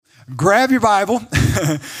grab your Bible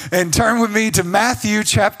and turn with me to Matthew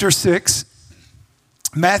chapter 6.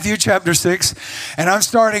 Matthew chapter 6. And I'm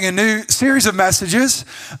starting a new series of messages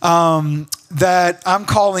that I'm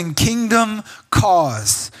calling Kingdom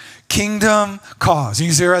Cause. Kingdom Cause. You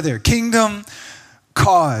can see it right there. Kingdom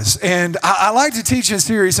Cause. And I like to teach in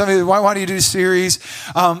series. Some of you, why do you do series?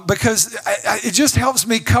 Because it just helps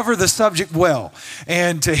me cover the subject well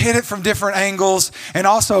and to hit it from different angles. And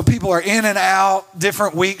also people are in and out.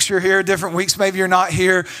 Different weeks you're here, different weeks maybe you're not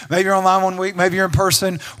here. Maybe you're online one week, maybe you're in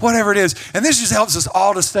person, whatever it is. And this just helps us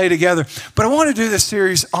all to stay together. But I want to do this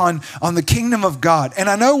series on the kingdom of God. And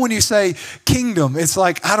I know when you say kingdom, it's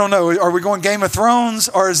like, I don't know, are we going Game of Thrones?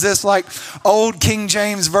 Or is this like old King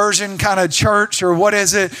James Version kind of church, or what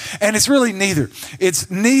is it? And it's really neither.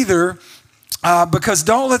 It's neither because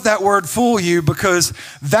don't let that word fool you, because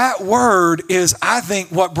that word is, I think,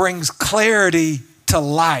 what brings clarity to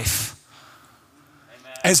life.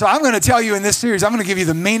 Amen. And so I'm going to tell you in this series, I'm going to give you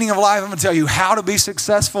the meaning of life. I'm going to tell you how to be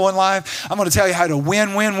successful in life. I'm going to tell you how to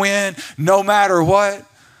win no matter what.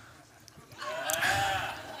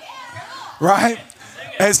 Right?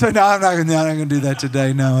 And so, no, I'm not going to do that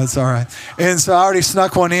today. No, it's all right. And so I already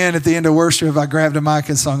snuck one in at the end of worship. I grabbed a mic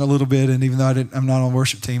and sung a little bit. And even though I'm not on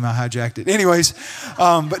worship team, I hijacked it. Anyways,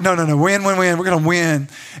 but no. Win. We're going to win.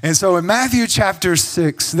 And so in Matthew chapter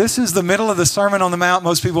 6, this is the middle of the Sermon on the Mount.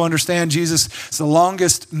 Most people understand Jesus. It's the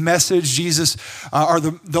longest message or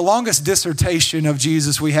the longest dissertation of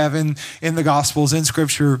Jesus we have in the Gospels, in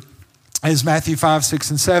Scripture, is Matthew 5,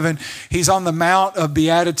 6, and 7. He's on the Mount of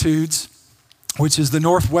Beatitudes, which is the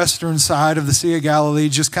northwestern side of the Sea of Galilee,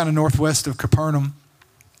 just kind of northwest of Capernaum,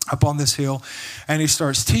 up on this hill, and he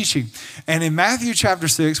starts teaching. And in Matthew chapter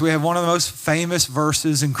 6, we have one of the most famous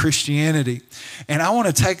verses in Christianity. And I want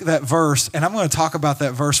to take that verse, and I'm going to talk about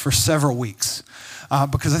that verse for several weeks.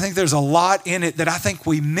 Because I think there's a lot in it that I think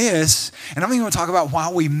we miss, and I'm even going to talk about why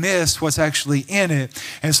we miss what's actually in it.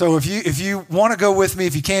 And so if you want to go with me,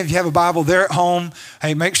 if you can, if you have a Bible there at home,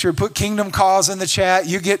 hey, make sure to put Kingdom Cause in the chat.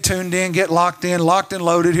 You get tuned in, get locked and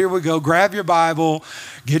loaded. Here we go. Grab your Bible.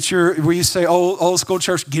 We used to say old school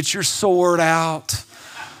church, get your sword out.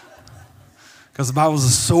 Because the Bible is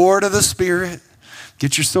the sword of the Spirit.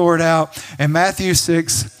 Get your sword out. And Matthew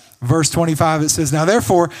 6, Verse 25, it says, "Now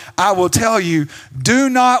therefore, I will tell you, do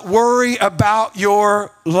not worry about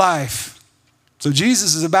your life." So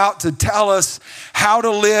Jesus is about to tell us how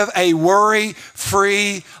to live a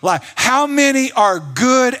worry-free life. How many are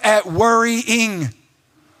good at worrying?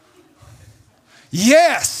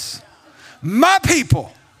 Yes, my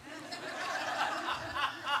people.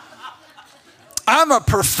 I'm a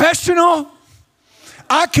professional.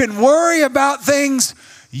 I can worry about things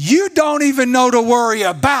you don't even know to worry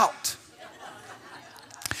about.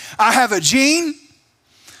 I have a gene.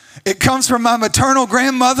 It comes from my maternal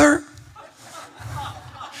grandmother.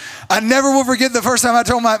 I never will forget the first time I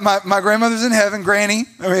told my grandmother's in heaven, Granny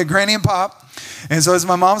and Pop. And so it's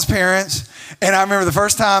my mom's parents. And I remember the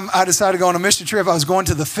first time I decided to go on a mission trip, I was going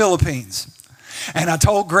to the Philippines. And I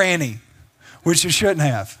told Granny, which you shouldn't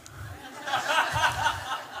have.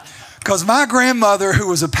 Because my grandmother, who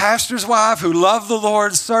was a pastor's wife, who loved the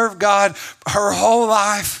Lord, served God her whole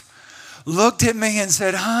life, looked at me and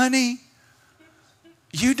said, "Honey,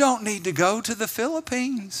 you don't need to go to the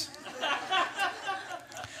Philippines.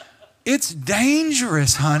 It's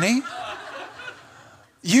dangerous, honey.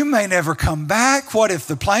 You may never come back. What if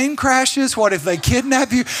the plane crashes? What if they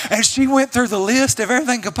kidnap you?" And she went through the list of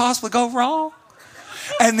everything could possibly go wrong.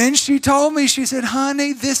 And then she told me, she said,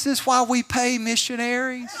 "Honey, this is why we pay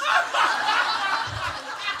missionaries."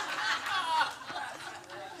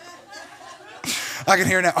 I can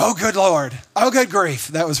hear now, "Oh, good Lord. Oh, good grief."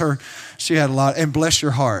 That was her. She had a lot. And bless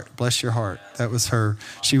your heart. Bless your heart. That was her.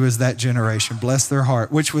 She was that generation. Bless their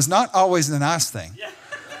heart, which was not always the nice thing.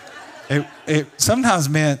 It sometimes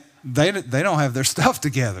meant they don't have their stuff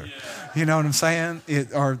together. You know what I'm saying?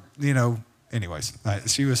 Anyways,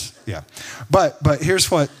 she was, yeah. But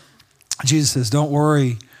here's what Jesus says: don't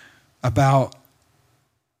worry about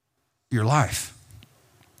your life.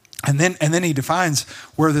 And then he defines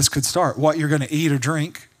where this could start. What you're going to eat or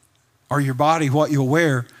drink, or your body, what you'll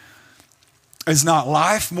wear. Is not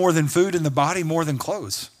life more than food, and the body more than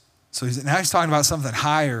clothes? So now he's talking about something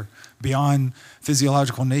higher beyond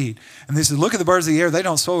physiological need. And he says, look at the birds of the air. They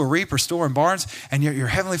don't sow or reap or store in barns, and yet your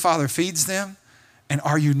heavenly Father feeds them. And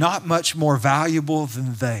are you not much more valuable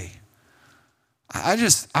than they? I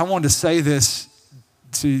wanted to say this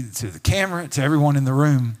to the camera, to everyone in the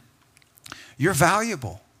room. You're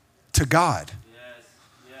valuable to God.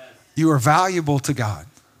 Yes. You are valuable to God.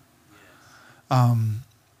 Yes.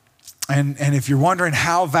 And if you're wondering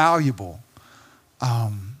how valuable,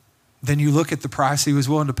 then you look at the price he was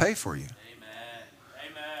willing to pay for you.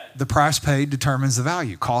 The price paid determines the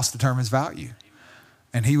value. Cost determines value.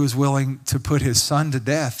 And he was willing to put his son to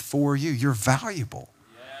death for you. You're valuable.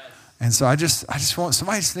 Yes. And so I just want,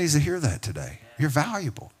 somebody just needs to hear that today. You're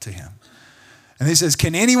valuable to him. And he says,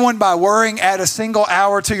 can anyone by worrying add a single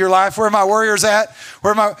hour to your life? Where are my warriors at?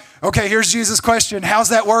 Okay, here's Jesus' question. How's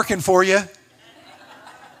that working for you?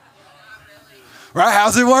 Right,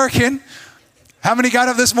 how's it working? How many got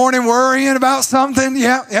up this morning worrying about something?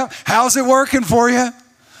 Yeah. How's it working for you?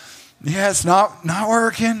 Yeah, it's not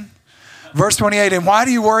working. Verse 28, and why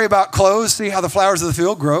do you worry about clothes? See how the flowers of the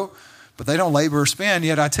field grow, but they don't labor or spin.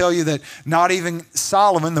 Yet I tell you that not even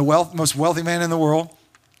Solomon, the most wealthy man in the world,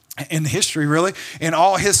 in history really, in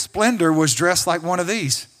all his splendor was dressed like one of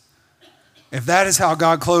these. If that is how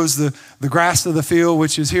God clothes the grass of the field,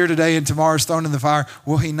 which is here today and tomorrow is thrown in the fire,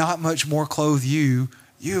 will he not much more clothe you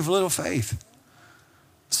of little faith?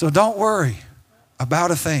 So don't worry about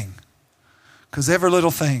a thing, because every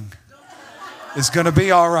little thing is going to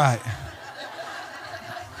be all right.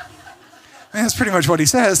 Man, that's pretty much what he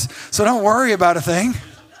says. So don't worry about a thing.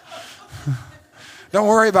 Don't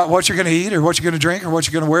worry about what you're going to eat or what you're going to drink or what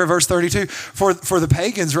you're going to wear. Verse 32, for the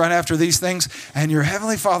pagans run after these things, and your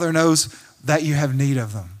heavenly Father knows that you have need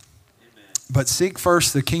of them. Amen. But seek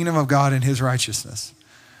first the kingdom of God and his righteousness,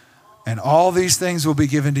 and all these things will be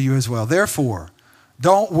given to you as well. Therefore,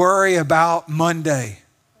 don't worry about Monday.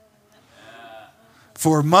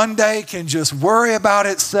 For Monday can just worry about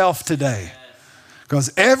itself today.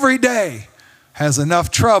 Because every day has enough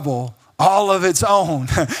trouble all of its own.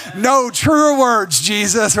 No truer words,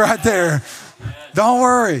 Jesus, right there. Don't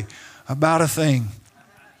worry about a thing,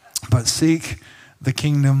 but seek the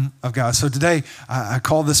kingdom of God. So today, I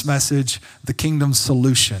call this message the kingdom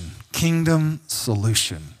solution. Kingdom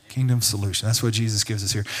solution. Kingdom solution. That's what Jesus gives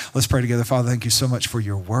us here. Let's pray together. Father, thank you so much for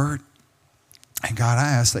your word. And God, I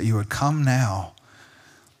ask that you would come now.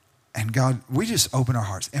 And God, we just open our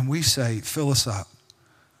hearts and we say, fill us up.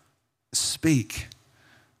 Speak.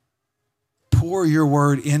 Pour your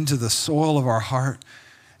word into the soil of our heart.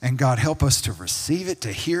 And God, help us to receive it,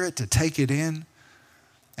 to hear it, to take it in.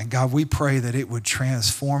 And God, we pray that it would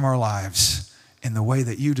transform our lives in the way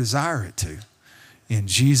that you desire it to. In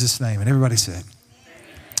Jesus' name. And everybody said,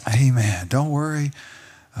 amen. Don't worry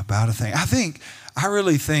about a thing. I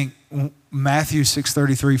really think Matthew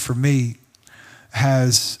 6:33 for me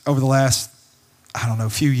has, over the last,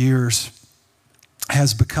 few years,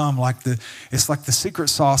 has become it's like the secret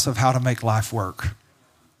sauce of how to make life work.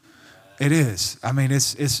 It is. I mean,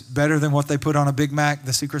 it's better than what they put on a Big Mac,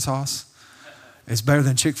 the secret sauce. It's better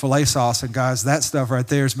than Chick-fil-A sauce. And guys, that stuff right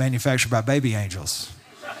there is manufactured by baby angels.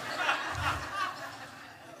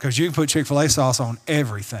 Because you can put Chick-fil-A sauce on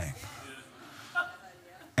everything.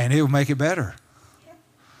 And it will make it better.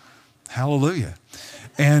 Hallelujah.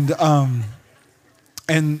 And I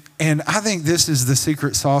think this is the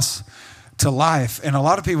secret sauce to life. And a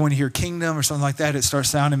lot of people, when you hear kingdom or something like that, it starts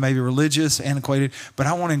sounding maybe religious, antiquated. But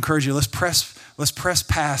I want to encourage you, let's press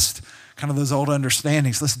past kind of those old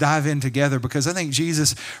understandings. Let's dive in together, because I think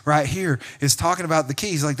Jesus right here is talking about the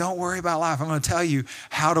keys. Like, don't worry about life. I'm going to tell you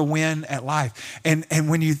how to win at life. And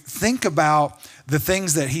when you think about the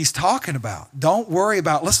things that he's talking about, don't worry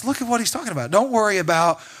about, let's look at what he's talking about. Don't worry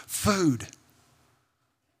about food.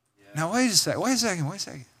 Now, wait a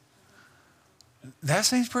second. That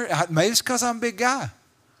seems pretty, maybe it's because I'm a big guy,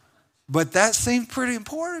 but that seems pretty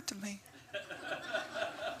important to me.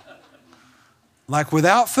 Like,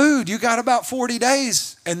 without food, you got about 40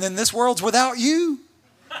 days, and then this world's without you.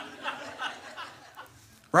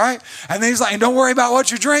 Right? And then he's like, and don't worry about what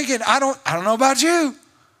you're drinking. I don't know about you,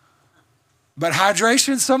 but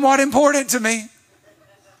hydration's somewhat important to me.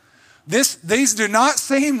 These do not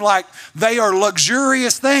seem like they are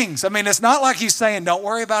luxurious things. I mean, it's not like he's saying, don't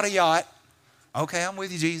worry about a yacht. Okay, I'm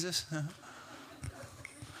with you, Jesus.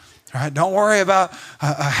 All right, don't worry about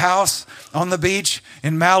a house on the beach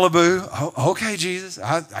in Malibu. Oh, okay, Jesus,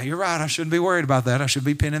 you're right. I shouldn't be worried about that. I should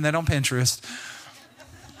be pinning that on Pinterest.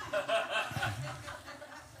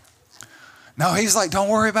 No, he's like, don't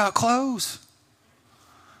worry about clothes.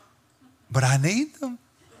 But I need them.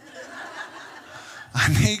 I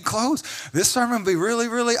need clothes. This sermon would be really,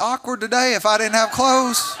 really awkward today if I didn't have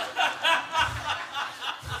clothes.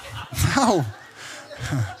 No.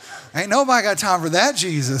 Ain't nobody got time for that,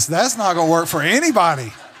 Jesus. That's not going to work for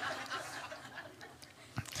anybody.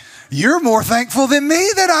 You're more thankful than me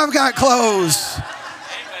that I've got clothes.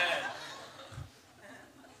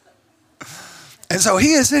 And so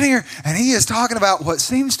he is sitting here and he is talking about what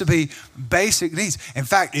seems to be basic needs. In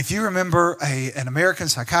fact, if you remember an American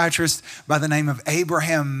psychiatrist by the name of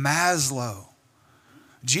Abraham Maslow,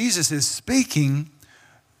 Jesus is speaking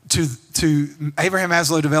to Abraham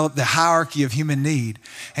Maslow developed the hierarchy of human need.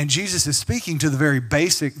 And Jesus is speaking to the very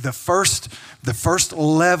basic, the first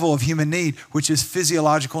level of human need, which is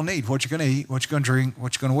physiological need. What you're going to eat, what you're going to drink,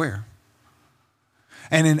 what you're going to wear.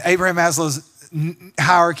 And in Abraham Maslow's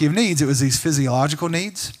hierarchy of needs, it was these physiological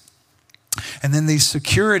needs. And then these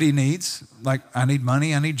security needs, like I need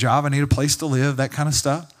money, I need a job, I need a place to live, that kind of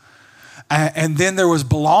stuff. And then there was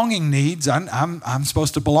belonging needs. I'm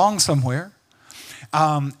supposed to belong somewhere.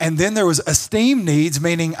 And then there was esteem needs,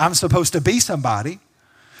 meaning I'm supposed to be somebody.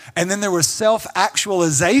 And then there was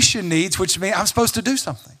self-actualization needs, which means I'm supposed to do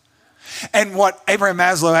something. And what Abraham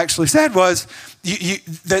Maslow actually said was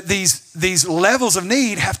that these levels of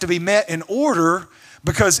need have to be met in order,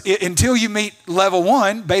 because until you meet level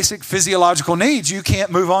 1, basic physiological needs, you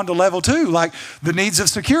can't move on to level 2, like the needs of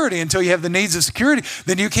security. Until you have the needs of security,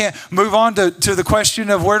 then you can't move on to the question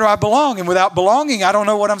of where do I belong? And without belonging, I don't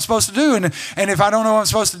know what I'm supposed to do. And if I don't know what I'm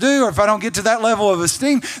supposed to do, or if I don't get to that level of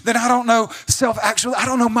esteem, then I don't know I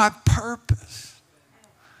don't know my purpose.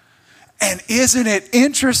 And isn't it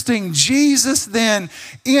interesting? Jesus then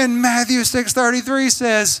in Matthew 6:33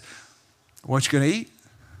 says, what you going to eat?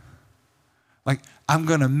 Like, I'm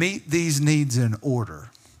going to meet these needs in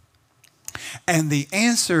order. And the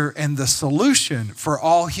answer and the solution for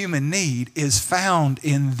all human need is found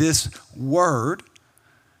in this word,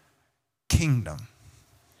 kingdom.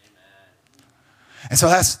 Amen. And so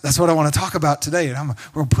that's what I want to talk about today. And we're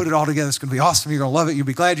going to put it all together. It's going to be awesome. You're going to love it. You'll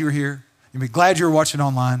be glad you were here. You'll be glad you were watching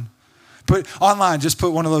online. Just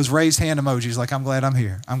put one of those raised hand emojis, like I'm glad I'm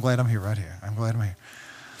here. I'm glad I'm here right here. I'm glad I'm here.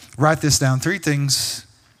 Write this down. 3 things.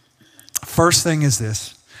 First thing is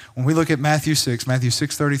this. When we look at Matthew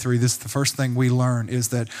 6:33, this is the first thing we learn, is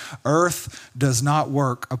that earth does not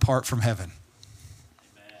work apart from heaven.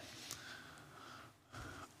 Amen.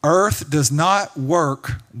 Earth does not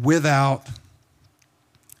work without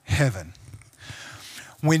heaven.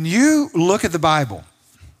 When you look at the Bible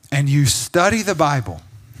and you study the Bible,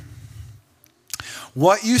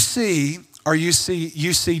 what you see you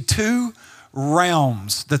see 2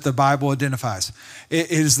 realms that the Bible identifies.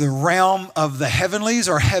 It is the realm of the heavenlies,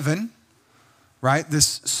 or heaven, right?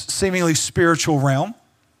 This seemingly spiritual realm,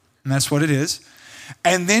 and that's what it is.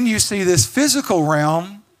 And then you see this physical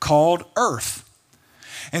realm called earth.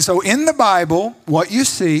 And so in the Bible, what you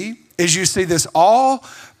see is this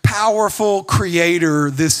all-powerful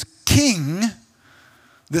creator, this king,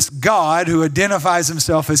 this God who identifies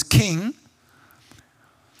himself as king.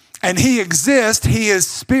 And he exists, he is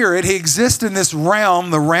spirit, he exists in this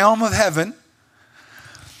realm, the realm of heaven.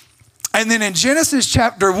 And then in Genesis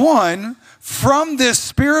chapter 1, from this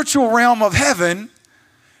spiritual realm of heaven,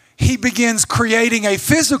 he begins creating a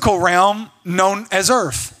physical realm known as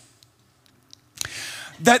earth.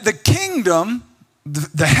 That the kingdom,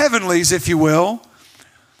 the heavenlies, if you will,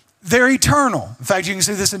 they're eternal. In fact, you can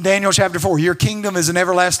see this in Daniel chapter 4. Your kingdom is an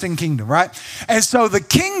everlasting kingdom, right? And so the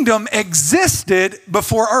kingdom existed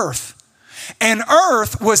before earth. And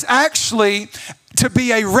earth was actually to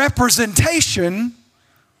be a representation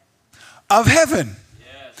of heaven.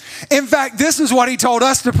 Yes. In fact, this is what he told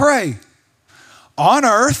us to pray. On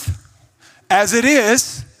earth as it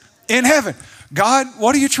is in heaven. God,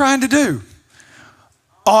 what are you trying to do?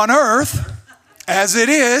 On earth as it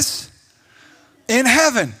is in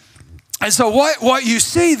heaven. And so what you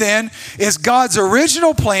see then is God's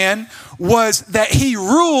original plan was that he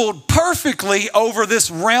ruled perfectly over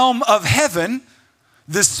this realm of heaven,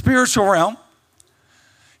 this spiritual realm.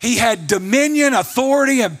 He had dominion,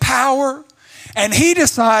 authority, and power. And he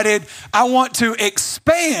decided, I want to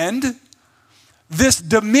expand this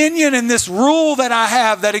dominion and this rule that I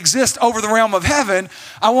have that exists over the realm of heaven.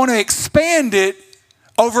 I want to expand it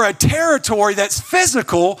over a territory that's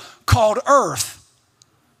physical called earth.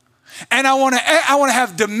 And I want to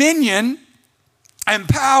have dominion and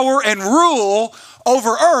power and rule over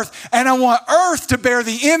earth. And I want earth to bear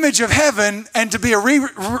the image of heaven and to be a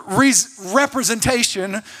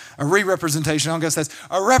representation, I don't guess that's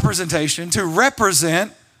a representation, to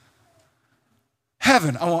represent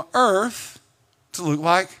heaven. I want earth to look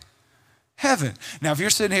like heaven. Now, if you're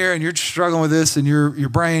sitting here and you're struggling with this in your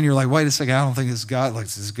brain, you're like, wait a second, I don't think this is God. Like,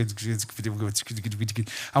 this is good.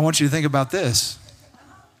 I want you to think about this.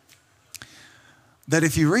 That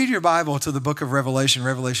if you read your Bible to the book of Revelation,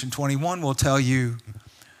 Revelation 21 will tell you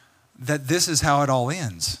that this is how it all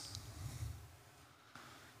ends.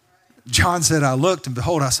 John said, I looked and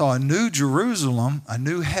behold, I saw a new Jerusalem, a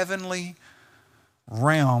new heavenly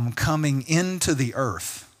realm coming into the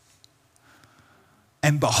earth.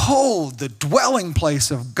 And behold, the dwelling place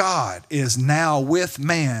of God is now with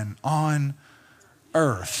man on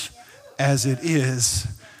earth. as it is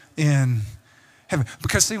in heaven.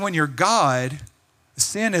 Because see, when you're God,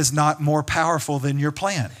 sin is not more powerful than your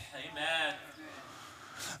plan. Amen.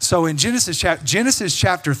 So in Genesis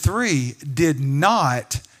chapter 3 did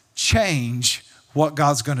not change what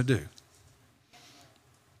God's going to do.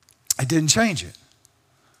 It didn't change it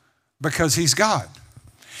because he's God.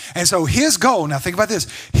 And so his goal, now think about this,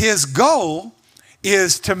 his goal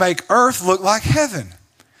is to make earth look like heaven.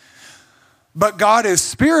 But God is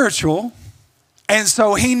spiritual, and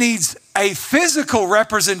so he needs a physical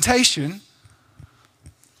representation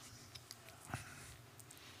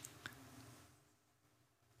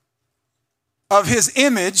of his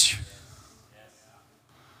image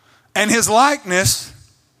and his likeness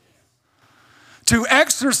to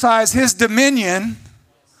exercise his dominion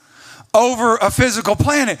over a physical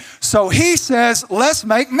planet. So he says, let's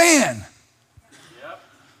make man.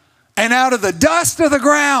 And out of the dust of the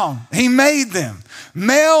ground, he made them.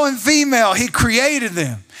 Male and female, he created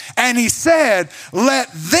them. And he said,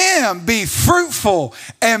 let them be fruitful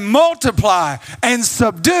and multiply and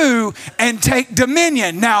subdue and take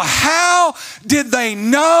dominion. Now, how did they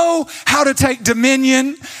know how to take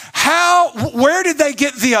dominion? Where did they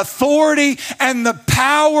get the authority and the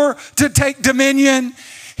power to take dominion?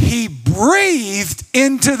 He breathed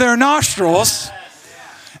into their nostrils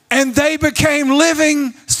and they became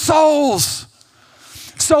living souls.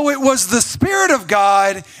 So it was the Spirit of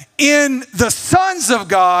God in the sons of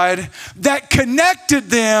God that connected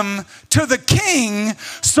them to the King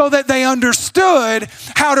so that they understood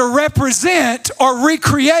how to represent or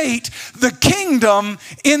recreate the kingdom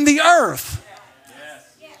in the earth.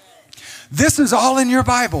 Yes. This is all in your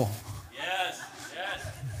Bible. Yes. Yes.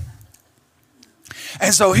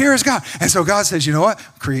 And so here's God. And so God says, you know what?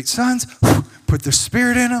 Create sons. Put the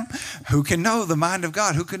Spirit in them. Who can know the mind of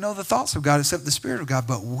God? Who can know the thoughts of God except the Spirit of God?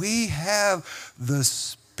 But we have the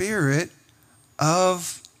Spirit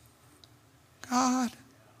of God.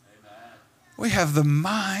 Amen. We have the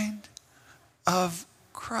mind of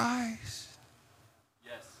Christ.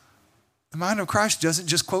 Yes. The mind of Christ doesn't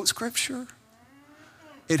just quote Scripture.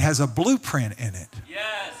 It has a blueprint in it.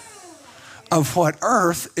 Yes. Of what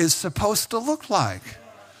earth is supposed to look like.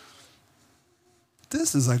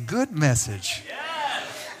 This is a good message.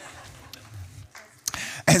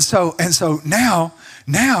 And so now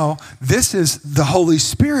this is the Holy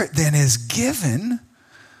Spirit then is given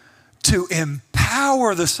to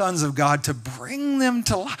empower the sons of God to bring them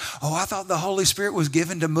to life. Oh, I thought the Holy Spirit was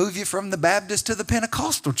given to move you from the Baptist to the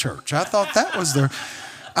Pentecostal church. I thought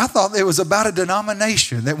it was about a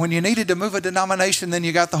denomination, that when you needed to move a denomination, then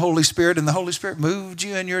you got the Holy Spirit, and the Holy Spirit moved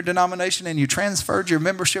you in your denomination and you transferred your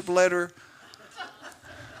membership letter.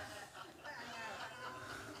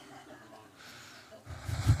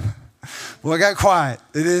 Well, it got quiet.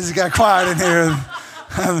 It got quiet in here.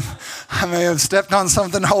 I may have stepped on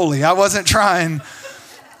something holy. I wasn't trying to.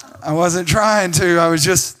 I was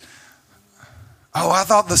just, I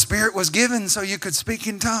thought the Spirit was given so you could speak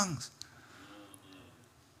in tongues.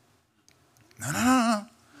 No.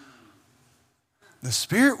 The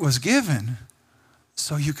Spirit was given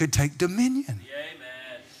so you could take dominion.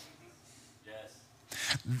 Amen.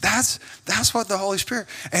 Yes. That's what the Holy Spirit.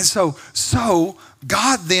 And so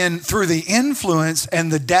God then, through the influence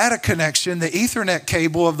and the data connection, the Ethernet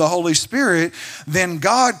cable of the Holy Spirit, then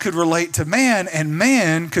God could relate to man, and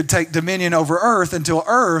man could take dominion over earth until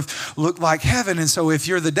earth looked like heaven. And so if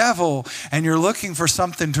you're the devil and you're looking for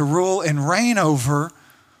something to rule and reign over,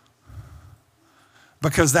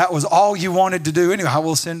 because that was all you wanted to do anyway, I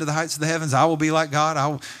will ascend to the heights of the heavens, I will be like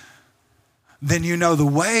God, then you know the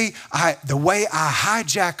way I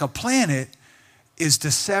hijack a planet is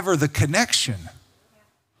to sever the connection.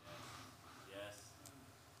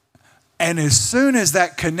 And as soon as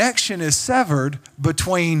that connection is severed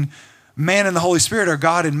between man and the Holy Spirit, or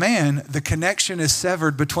God and man, the connection is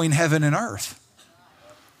severed between heaven and earth.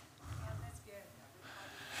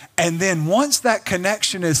 And then once that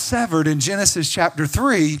connection is severed in Genesis chapter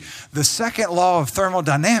 3, the second law of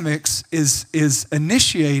thermodynamics is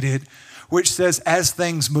initiated, which says as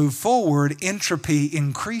things move forward, entropy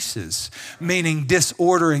increases, meaning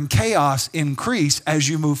disorder and chaos increase as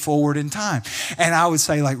you move forward in time. And I would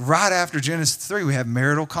say, like, right after Genesis 3, we have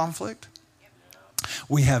marital conflict.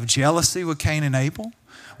 We have jealousy with Cain and Abel.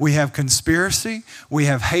 We have conspiracy. We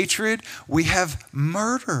have hatred. We have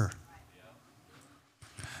murder.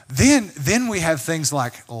 Then we have things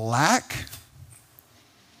like lack.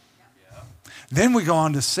 Then we go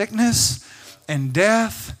on to sickness and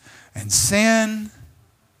death and sin.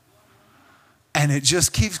 And it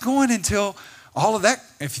just keeps going until all of that,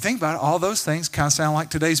 if you think about it, all those things kind of sound like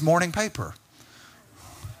today's morning paper.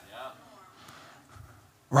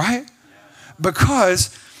 Right?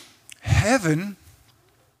 Because heaven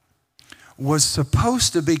was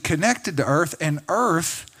supposed to be connected to earth, and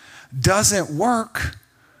earth doesn't work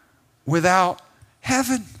without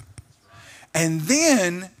heaven. And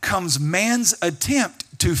then comes man's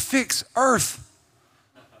attempt to fix earth,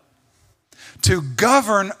 to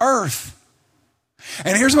govern earth.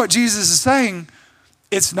 And here's what Jesus is saying: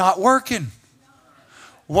 it's not working.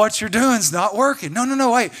 What you're doing is not working.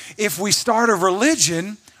 No, wait. If we start a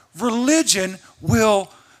religion, religion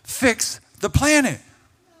will fix the planet.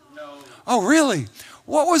 No. Oh, really?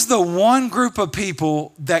 What was the one group of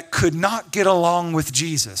people that could not get along with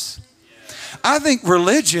Jesus? I think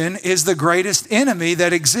religion is the greatest enemy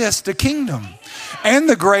that exists to kingdom and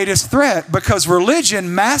the greatest threat, because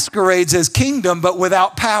religion masquerades as kingdom but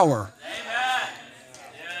without power.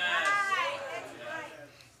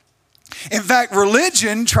 In fact,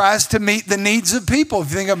 religion tries to meet the needs of people.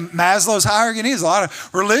 If you think of Maslow's hierarchy of needs, a lot of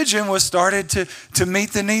religion was started to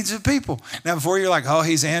meet the needs of people. Now, before you're like, oh,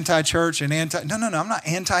 he's anti-church and anti... No, I'm not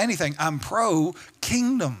anti-anything. I'm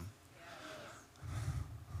pro-kingdom.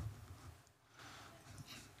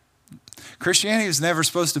 Christianity was never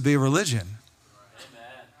supposed to be a religion. Amen.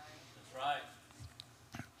 That's right.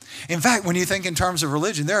 In fact, when you think in terms of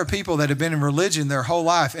religion, there are people that have been in religion their whole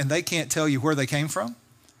life and they can't tell you where they came from.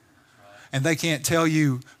 And they can't tell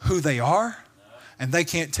you who they are, and they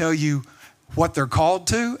can't tell you what they're called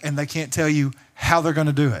to, and they can't tell you how they're going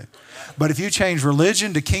to do it. But if you change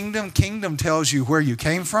religion to kingdom, kingdom tells you where you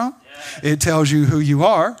came from, it tells you who you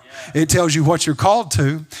are, it tells you what you're called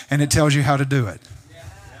to, and it tells you how to do it.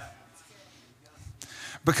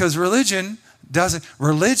 Because religion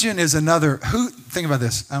is another, think about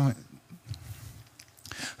this.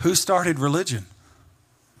 Who started religion?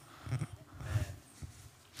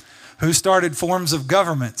 Who started forms of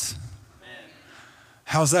governments?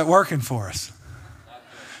 How's that working for us?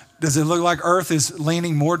 Does it look like earth is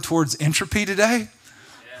leaning more towards entropy today?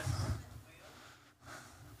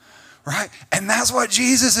 Right? And that's what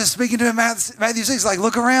Jesus is speaking to in Matthew 6. Like,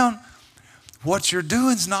 look around. What you're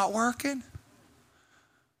doing is not working.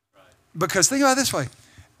 Because think about it this way.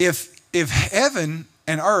 If heaven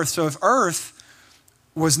and earth, so if earth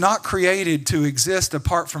was not created to exist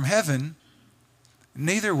apart from heaven,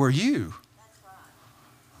 neither were you.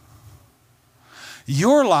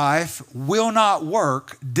 Your life will not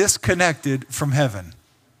work disconnected from heaven.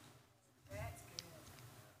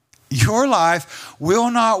 Your life will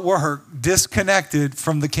not work disconnected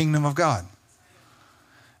from the kingdom of God.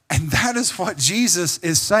 And that is what Jesus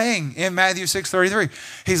is saying in Matthew 6:33.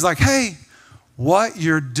 He's like, hey, what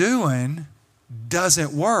you're doing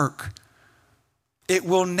doesn't work. It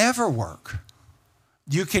will never work.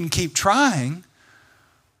 You can keep trying,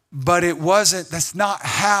 but that's not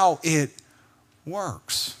how it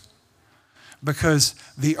works. Because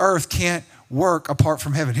the earth can't work apart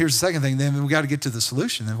from heaven. Here's the second thing, then we got to get to the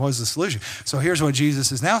solution. Then what is the solution? So here's what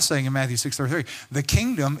Jesus is now saying in Matthew 6:33. The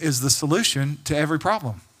kingdom is the solution to every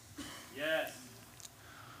problem. Yes.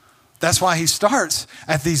 That's why he starts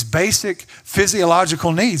at these basic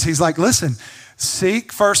physiological needs. He's like, listen,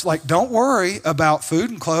 seek first, like, don't worry about food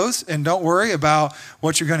and clothes, and don't worry about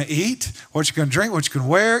what you're going to eat, what you're going to drink, what you're going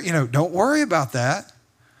to wear. Don't worry about that.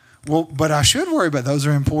 Well, but I should worry about those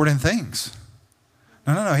are important things.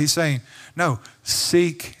 No. He's saying, no,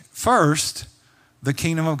 seek first the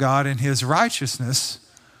kingdom of God and his righteousness,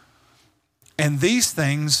 and these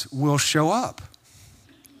things will show up.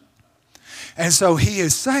 And so he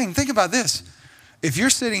is saying, think about this. If you're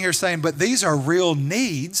sitting here saying, but these are real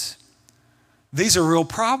needs, these are real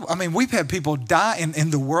problems. I mean, we've had people die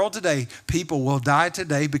in the world today. People will die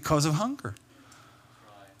today because of hunger.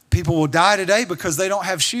 People will die today because they don't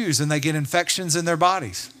have shoes and they get infections in their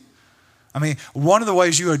bodies. I mean, one of the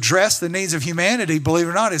ways you address the needs of humanity, believe it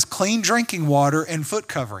or not, is clean drinking water and foot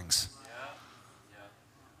coverings.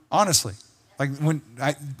 Honestly. Like, when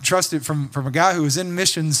I trusted from a guy who was in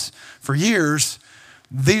missions for years,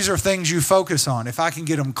 these are things you focus on. If I can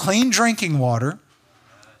get them clean drinking water,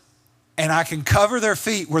 and I can cover their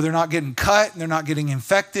feet where they're not getting cut and they're not getting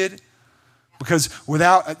infected. Because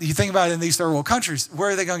you think about it in these third world countries,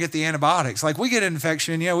 where are they going to get the antibiotics? Like, we get an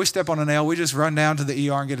infection, we step on a nail, we just run down to the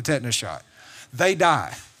ER and get a tetanus shot. They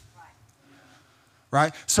die.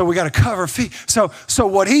 Right? So we got to cover feet. So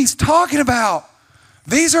what he's talking about,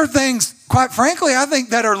 these are things, quite frankly, I think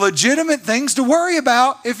that are legitimate things to worry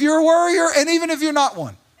about if you're a worrier and even if you're not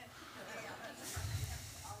one.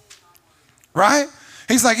 Right?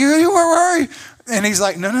 He's like, you worry. And he's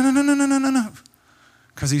like, no.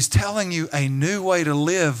 Because he's telling you a new way to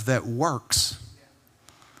live that works.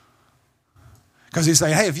 Because he's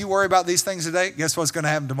saying, hey, if you worry about these things today, guess what's going to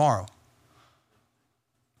happen tomorrow?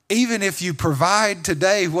 even if you provide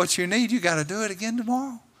today what you need, you got to do it again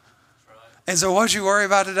tomorrow. And so what you worry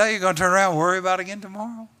about today, you're going to turn around and worry about again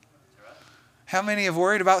tomorrow. How many have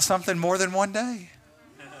worried about something more than one day?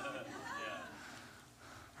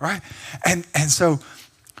 Right? And so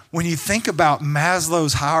when you think about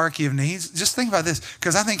Maslow's hierarchy of needs, just think about this,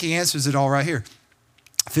 because I think he answers it all right here.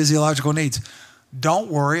 Physiological needs. Don't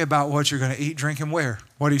worry about what you're going to eat, drink, and wear.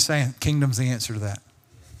 What are you saying? Kingdom's the answer to that.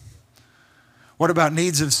 What about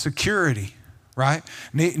needs of security, right?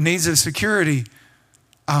 Needs of security,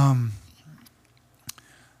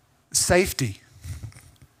 safety.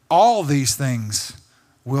 All these things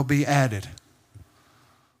will be added.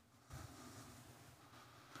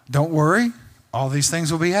 Don't worry. All these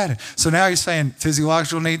things will be added. So now you're saying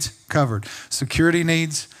physiological needs covered. Security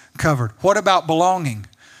needs covered. What about belonging?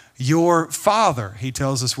 Your Father, he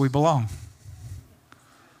tells us we belong.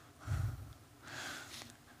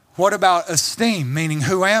 What about esteem, meaning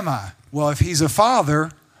who am I? Well, if he's a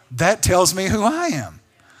father, that tells me who I am.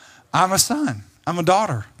 I'm a son. I'm a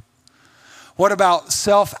daughter. What about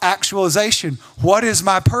self-actualization? What is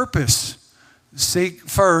my purpose? Seek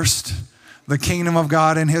first the kingdom of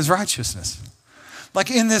God and his righteousness.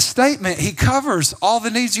 Like in this statement, he covers all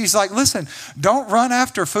the needs. He's like, listen, don't run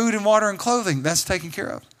after food and water and clothing. That's taken care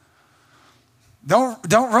of. Don't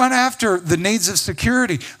run after the needs of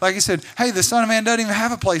security. Like he said, hey, the Son of Man doesn't even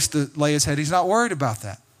have a place to lay his head. He's not worried about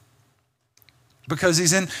that. Because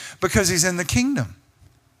he's in the kingdom.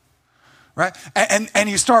 Right? And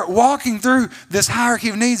you start walking through this hierarchy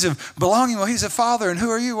of needs of belonging. Well, he's a father, and who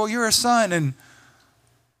are you? Well, you're a son, and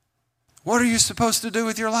what are you supposed to do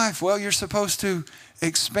with your life? Well, you're supposed to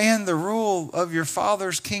expand the rule of your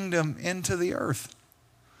Father's kingdom into the earth.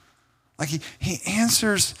 Like he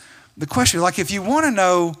answers the question. Like if you want to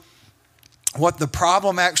know what the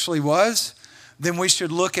problem actually was, then we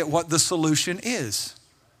should look at what the solution is.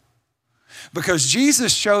 Because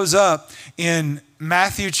Jesus shows up in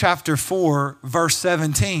Matthew chapter 4, verse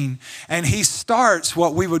 17, and he starts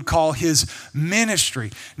what we would call his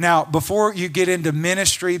ministry. Now, before you get into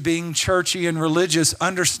ministry, being churchy and religious,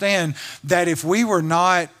 understand that if we were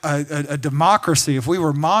not a democracy, if we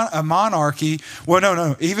were a monarchy, well,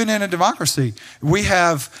 no, even in a democracy, we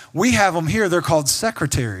have them here. They're called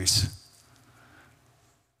secretaries.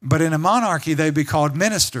 But in a monarchy, they'd be called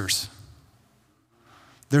ministers.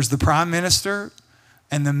 There's the prime minister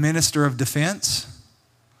and the minister of defense.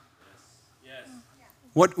 Yes.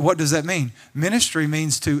 What does that mean? Ministry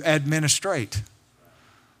means to administrate.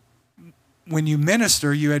 When you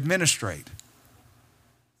minister, you administrate.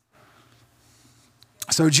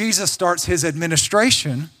 So Jesus starts his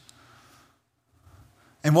administration.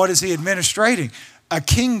 And what is he administrating? A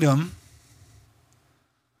kingdom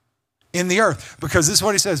in the earth. Because this is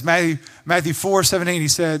what he says. Matthew 4:17,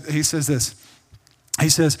 he says this. He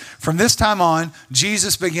says, from this time on,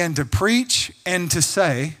 Jesus began to preach and to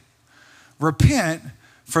say, repent,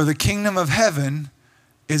 for the kingdom of heaven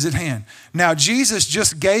is at hand. Now, Jesus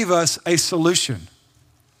just gave us a solution.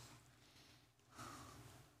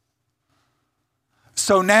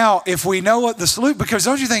 So now, if we know what the solution, because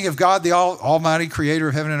don't you think if God, the almighty creator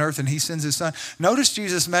of heaven and earth, and he sends his son, notice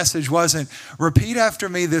Jesus' message wasn't, repeat after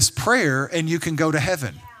me this prayer and you can go to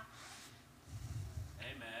heaven.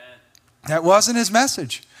 That wasn't his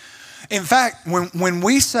message. In fact, when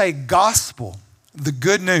we say gospel, the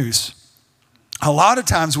good news, a lot of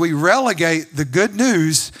times we relegate the good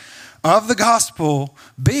news of the gospel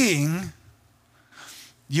being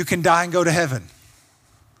you can die and go to heaven.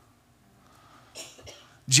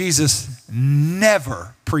 Jesus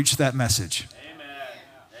never preached that message.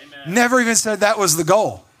 Amen. Never even said that was the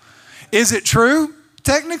goal. Is it true?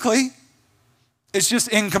 Technically, it's just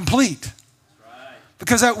incomplete.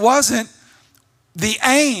 Because that wasn't the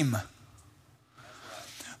aim.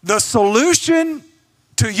 The solution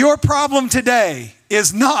to your problem today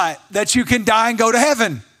is not that you can die and go to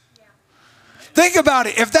heaven. Think about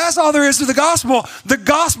it. If that's all there is to the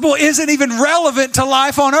gospel isn't even relevant to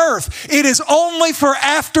life on earth. It is only for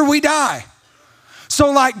after we die. So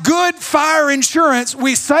like good fire insurance,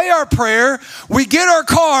 we say our prayer, we get our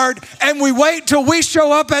card, and we wait till we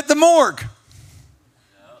show up at the morgue.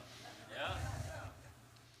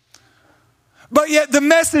 But yet the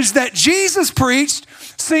message that Jesus preached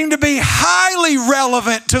seemed to be highly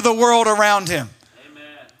relevant to the world around him. Amen.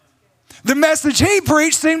 The message he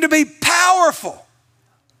preached seemed to be powerful.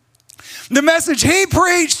 The message he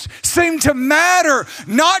preached seemed to matter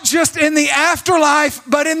not just in the afterlife,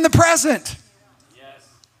 but in the present.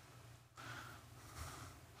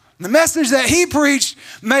 The message that he preached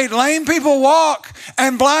made lame people walk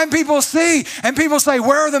and blind people see. And people say,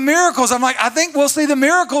 where are the miracles? I'm like, I think we'll see the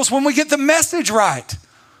miracles when we get the message right.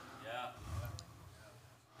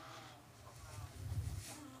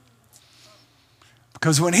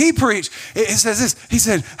 Because when he preached, it says this. He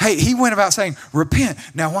said, hey, he went about saying, repent.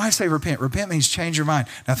 Now, why say repent? Repent means change your mind.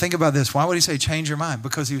 Now, think about this. Why would he say change your mind?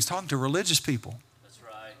 Because he was talking to religious people. That's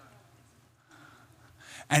right.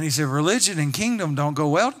 And he said, religion and kingdom don't go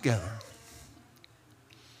well together.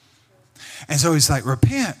 And so he's like,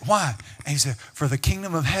 repent. Why? And he said, for the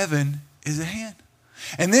kingdom of heaven is at hand.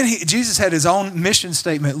 And then Jesus had his own mission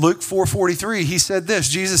statement, Luke 4:43. He said this,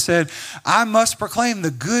 Jesus said, I must proclaim the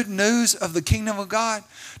good news of the kingdom of God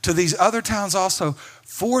to these other towns also.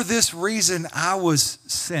 For this reason I was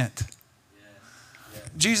sent. Yes.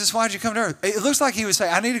 Jesus, why'd you come to earth? It looks like he would say,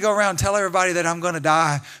 I need to go around and tell everybody that I'm going to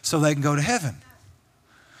die so they can go to heaven.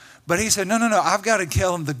 But he said, no, I've got to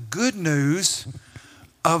tell them the good news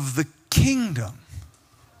of the kingdom.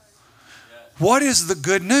 Yes. What is the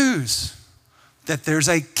good news? That there's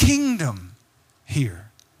a kingdom here.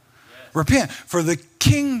 Yes. Repent, for the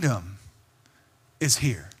kingdom is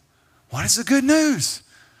here. What is the good news?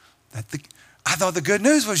 I thought the good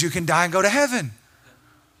news was you can die and go to heaven.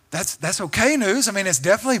 That's okay news. I mean, it's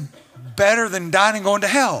definitely better than dying and going to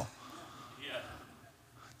hell.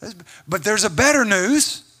 Yeah. But there's a better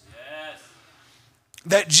news. Yes.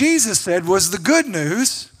 That Jesus said was the good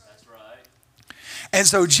news. That's right. And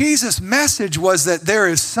so Jesus' message was that there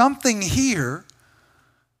is something here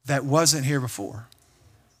that wasn't here before.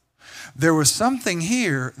 There was something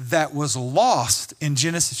here that was lost in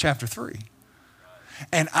Genesis chapter 3.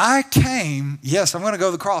 And I came, yes, I'm going to go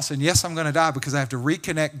to the cross, and yes, I'm going to die because I have to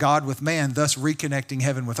reconnect God with man, thus reconnecting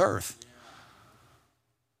heaven with earth.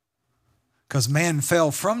 Because man fell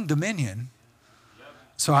from dominion,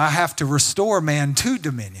 so I have to restore man to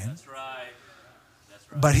dominion. That's right.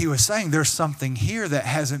 That's right. But he was saying there's something here that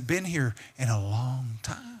hasn't been here in a long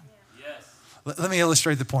time. Let me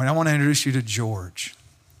illustrate the point. I want to introduce you to George.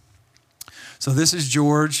 So this is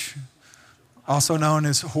George, also known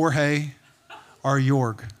as Jorge or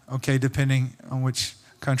Jorg, okay, depending on which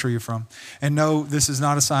country you're from. And no, this is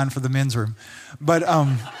not a sign for the men's room. But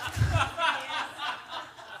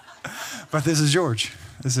but this is George.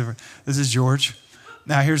 This is George.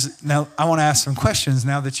 Now I want to ask some questions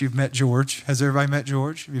now that you've met George. Has everybody met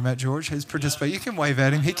George? Have you met George? He's participated. You can wave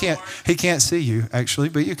at him. He can't see you actually,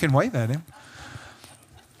 but you can wave at him.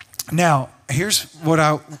 Now, here's what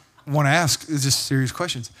I want to ask, is just serious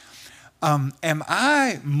questions. Am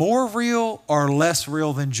I more real or less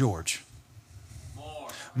real than George?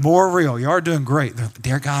 More real. You are doing great.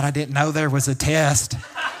 Dear God, I didn't know there was a test.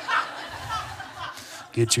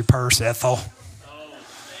 Get your purse, Ethel.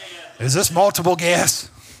 Is this multiple guess?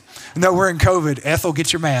 No, we're in COVID. Ethel,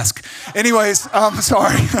 get your mask. Anyways,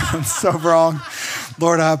 sorry. I'm so wrong.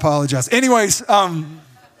 Lord, I apologize. Anyways,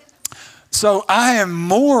 so I am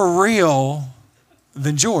more real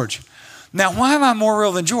than George. Now, why am I more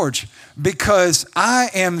real than George? Because I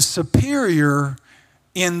am superior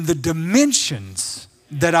in the dimensions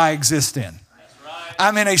that I exist in.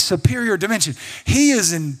 I'm in a superior dimension. He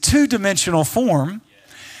is in two-dimensional form,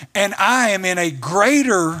 and I am in a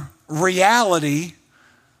greater reality,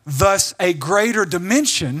 thus a greater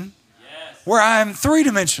dimension, where I am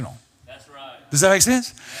three-dimensional. Does that make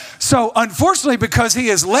sense? So unfortunately, because he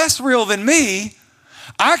is less real than me,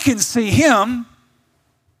 I can see him.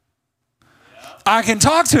 I can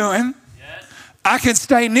talk to him. I can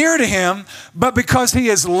stay near to him. But because he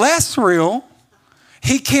is less real,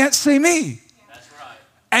 he can't see me.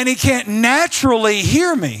 And he can't naturally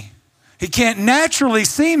hear me. He can't naturally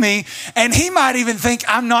see me. And he might even think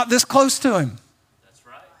I'm not this close to him.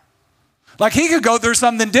 Like he could go through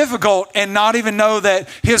something difficult and not even know that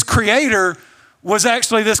his creator was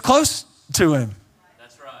actually this close to him.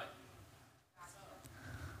 That's right.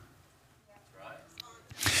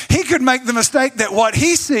 He could make the mistake that what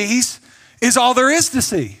he sees is all there is to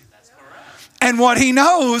see. That's correct. And what he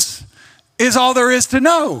knows is all there is to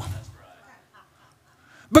know. That's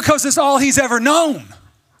right. Because it's all he's ever known. Right.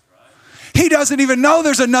 He doesn't even know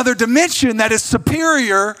there's another dimension that is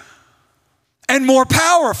superior and more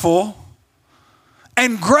powerful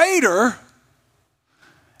and greater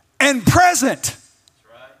and present. That's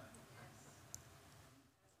right.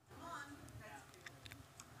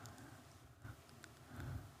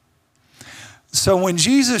 So when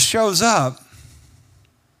Jesus shows up,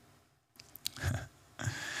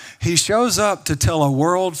 he shows up to tell a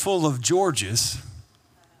world full of Georges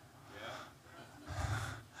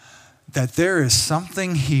that there is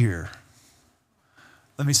something here.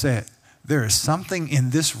 Let me say it. There is something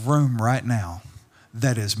in this room right now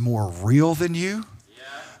that is more real than you,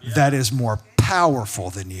 that is more powerful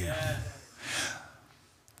than you.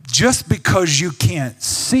 Just because you can't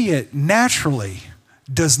see it naturally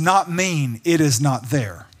does not mean it is not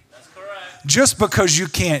there. That's correct. just because you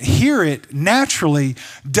can't hear it naturally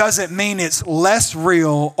doesn't mean it's less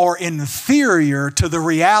real or inferior to the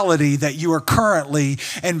reality that you are currently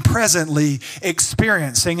and presently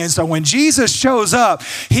experiencing. And so when Jesus shows up,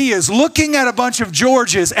 he is looking at a bunch of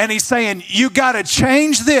Georges and he's saying, you got to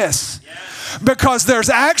change this. Because there's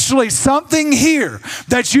actually something here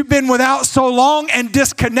that you've been without so long and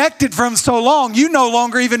disconnected from so long, you no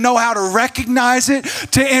longer even know how to recognize it,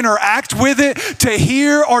 to interact with it, to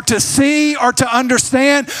hear or to see or to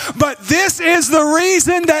understand. But this is the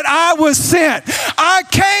reason that I was sent. I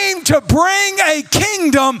came to bring a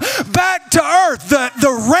kingdom back to earth,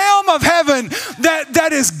 the realm of heaven that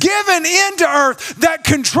is given into earth, that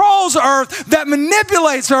controls earth, that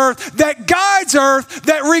manipulates earth, that guides earth,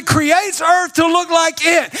 that recreates earth to look like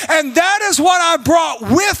it. And that is what I brought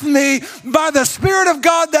with me by the Spirit of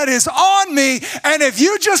God that is on me. And if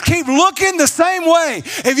you just keep looking the same way,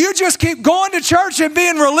 if you just keep going to church and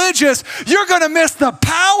being religious, you're going to miss the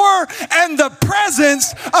power and the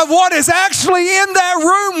presence of what is actually in that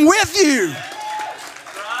room with you.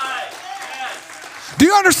 Do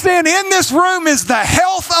you understand? In this room is the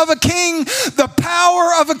health of a king, the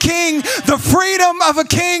power of a king, the freedom of a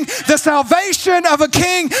king, the salvation of a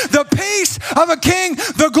king, the peace of a king,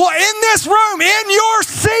 the glory. In this room, in your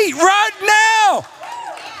seat right now.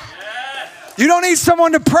 You don't need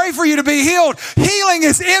someone to pray for you to be healed. Healing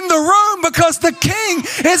is in the room because the king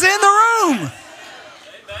is in the room.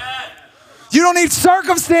 You don't need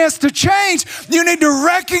circumstance to change. You need to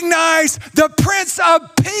recognize the Prince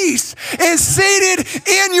of Peace is seated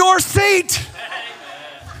in your seat.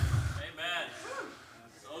 Amen.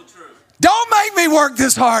 So true. Don't make me work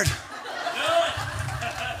this hard.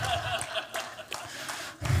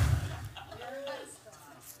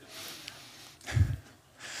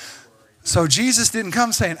 So Jesus didn't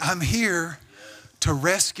come saying, I'm here to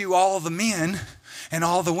rescue all the men and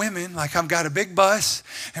all the women. Like, I've got a big bus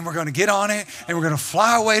and we're going to get on it and we're going to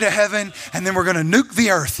fly away to heaven and then we're going to nuke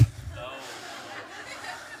the earth.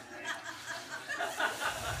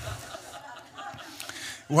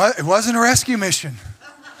 It wasn't a rescue mission.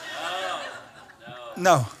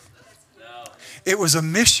 No. It was a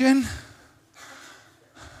mission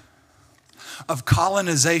of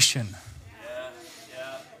colonization.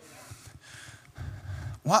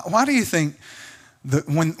 Why do you think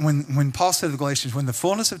when Paul said to the Galatians, when the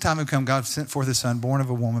fullness of time had come, God sent forth his son, born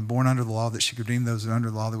of a woman, born under the law, that she could redeem those who are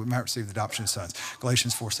under the law, that we might receive the adoption of sons.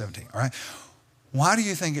 Galatians 4:17. All right. Why do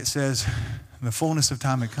you think it says the fullness of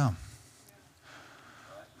time had come?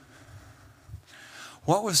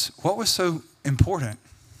 What was so important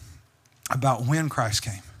about when Christ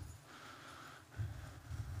came?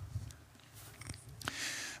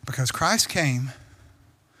 Because Christ came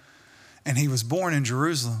and he was born in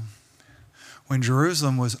Jerusalem when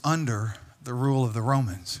Jerusalem was under the rule of the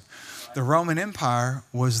Romans. The Roman Empire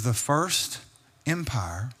was the first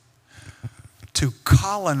empire to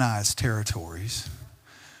colonize territories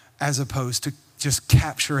as opposed to just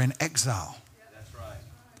capture and exile. That's right.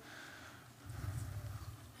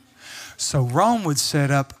 So Rome would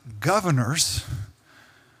set up governors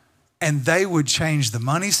and they would change the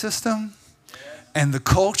money system and the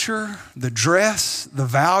culture, the dress, the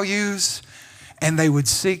values, and they would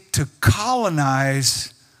seek to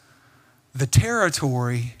colonize the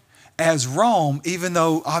territory as Rome, even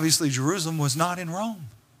though obviously Jerusalem was not in Rome.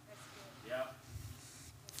 Yep.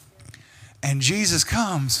 And Jesus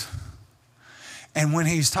comes, and when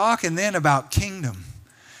he's talking then about kingdom,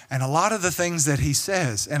 and a lot of the things that he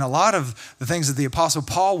says, and a lot of the things that the Apostle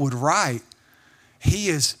Paul would write, he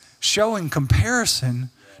is showing comparison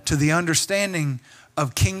to the understanding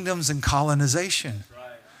of kingdoms and colonization. That's right.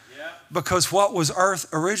 Yeah. Because what was earth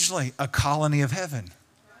originally? A colony of heaven.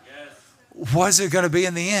 Yes. Was it going to be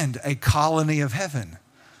in the end a colony of heaven? That's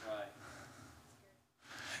right.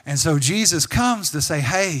 And so Jesus comes to say,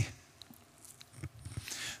 hey,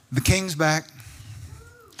 the king's back,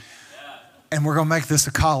 and we're going to make this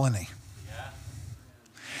a colony.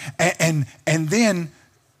 Yeah. And then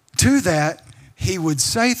to that, he would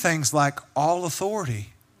say things like, all authority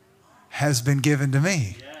has been given to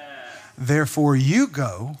me. Yeah. Therefore, you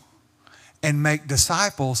go and make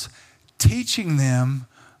disciples, teaching them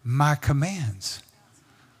my commands,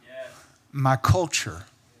 Yes. my culture,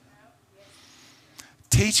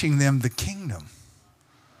 teaching them the kingdom.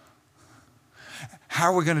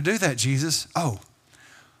 How are we going to do that, Jesus? How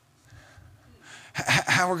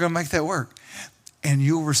are we going to make that work? And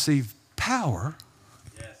you'll receive power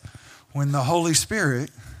Yes. when the Holy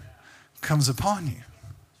Spirit comes upon you.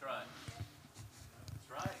 That's right.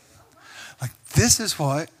 That's right. Like, this is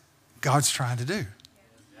what God's trying to do.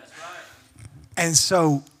 That's right. And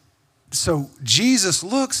so So Jesus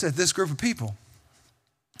looks at this group of people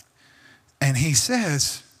and he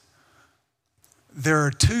says, there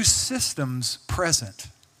are two systems present.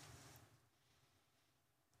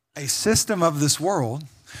 A system of this world.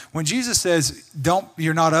 When Jesus says,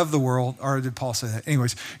 you're not of the world, or did Paul say that?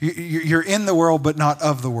 Anyways, you're in the world, but not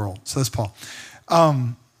of the world. So that's Paul.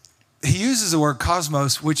 He uses the word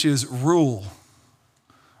cosmos, which is rule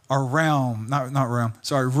or realm,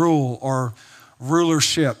 rule or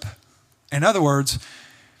rulership. In other words,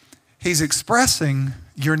 he's expressing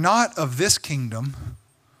you're not of this kingdom,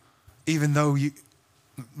 even though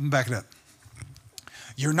back it up.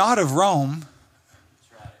 You're not of Rome,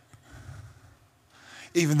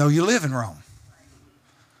 even though you live in Rome.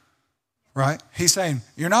 Right? He's saying,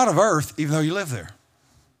 you're not of earth, even though you live there.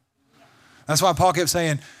 That's why Paul kept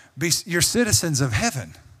saying, you're citizens of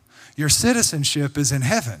heaven. Your citizenship is in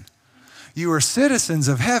heaven. You are citizens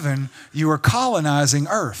of heaven. You are colonizing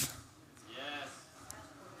earth.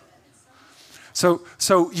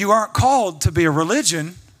 So you aren't called to be a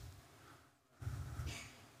religion.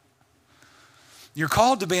 You're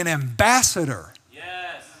called to be an ambassador.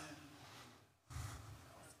 Yes.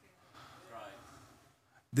 Right.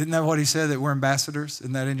 Didn't that what he said, that we're ambassadors?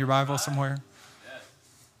 Isn't that in your Bible somewhere?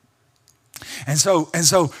 Yes. And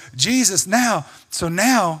so Jesus now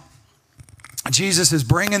Jesus is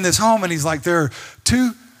bringing this home, and he's like, there are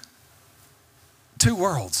two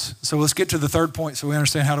worlds. So let's get to the third point so we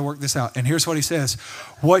understand how to work this out. And here's what he says.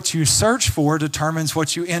 What you search for determines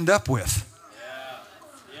what you end up with.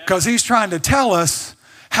 Because he's trying to tell us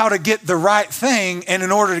how to get the right thing. And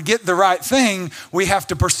in order to get the right thing, we have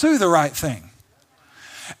to pursue the right thing.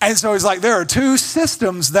 And so he's like, there are two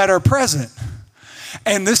systems that are present.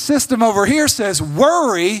 And this system over here says,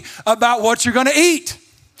 worry about what you're going to eat.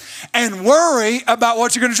 And worry about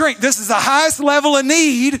what you're going to drink. This is the highest level of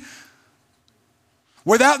need.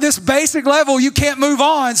 Without this basic level, you can't move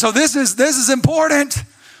on. So this is important.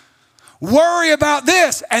 Worry about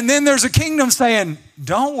this. And then there's a kingdom saying,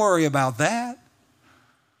 don't worry about that.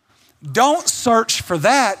 Don't search for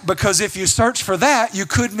that, because if you search for that, you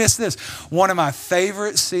could miss this. One of my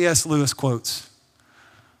favorite C.S. Lewis quotes.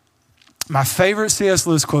 My favorite C.S.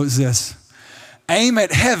 Lewis quote is this. Aim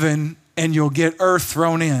at heaven and you'll get earth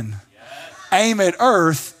thrown in. Aim at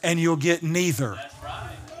earth and you'll get neither.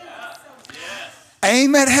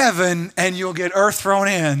 Aim at heaven and you'll get earth thrown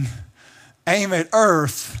in. Aim at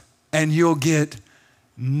earth and you'll get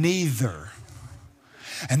neither.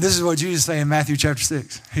 And this is what Jesus is saying in Matthew chapter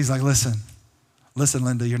 6. He's like, listen,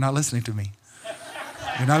 Linda, you're not listening to me.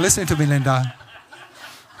 You're not listening to me, Linda.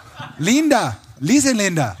 Listen,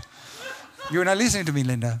 Linda. You're not listening to me,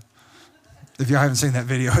 Linda. If you haven't seen that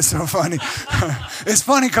video, it's so funny. It's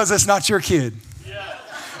funny because it's not your kid.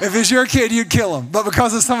 If it's your kid, you'd kill him. But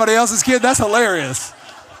because it's somebody else's kid, that's hilarious.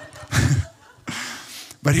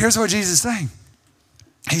 But here's what Jesus is saying.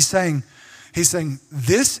 He's saying,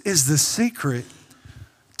 this is the secret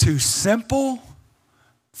to simple,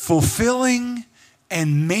 fulfilling,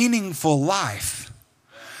 and meaningful life.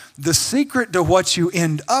 The secret to what you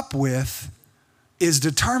end up with is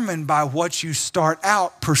determined by what you start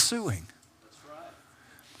out pursuing.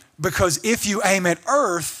 Because if you aim at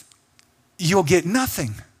earth, you'll get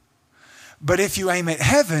nothing. But if you aim at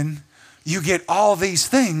heaven, you get all these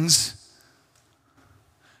things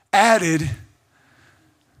added.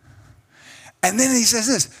 And then he says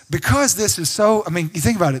this, because this is so, you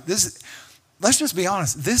think about it, let's just be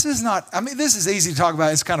honest. This is not, this is easy to talk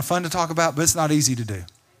about. It's kind of fun to talk about, but it's not easy to do.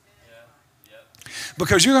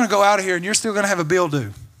 Because you're going to go out of here and you're still going to have a bill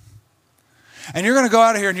due. And you're going to go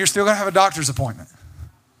out of here and you're still going to have a doctor's appointment.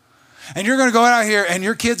 And you're going to go out of here and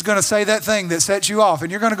your kid's going to say that thing that sets you off.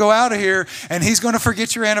 And you're going to go out of here and he's going to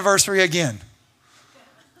forget your anniversary again.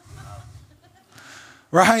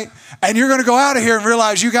 Right? And you're going to go out of here and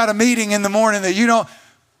realize you got a meeting in the morning that you don't.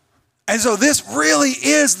 And so this really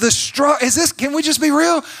is the struggle. Can we just be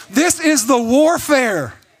real? This is the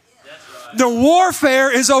warfare. The warfare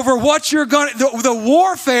is over what you're going to, the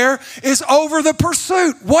warfare is over the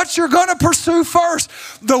pursuit, what you're going to pursue first.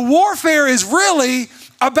 The warfare is really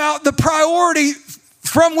about the priority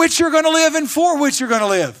from which you're going to live and for which you're going to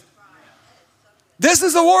live. This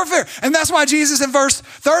is the warfare. And that's why Jesus in verse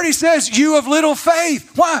 30 says, you of little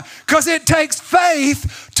faith. Why? Because it takes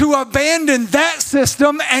faith to abandon that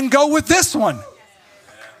system and go with this one.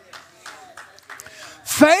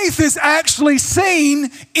 Faith is actually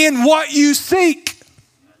seen in what you seek.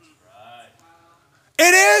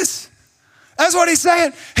 It is. That's what he's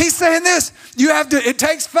saying. He's saying this. It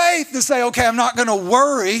takes faith to say, okay, I'm not going to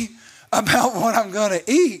worry about what I'm going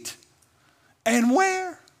to eat and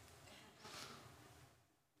where.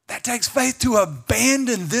 That takes faith to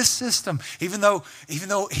abandon this system, even though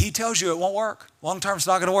he tells you it won't work. Long term, it's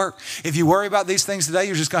not going to work. If you worry about these things today,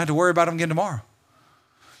 you're just going to have to worry about them again tomorrow.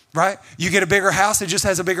 Right? You get a bigger house, it just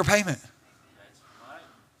has a bigger payment.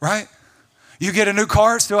 Right? You get a new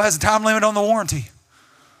car, it still has a time limit on the warranty.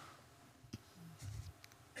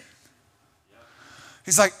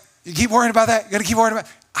 He's like, you keep worrying about that, you got to keep worrying about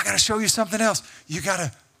it. I got to show you something else. You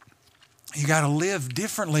got to live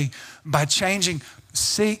differently by changing.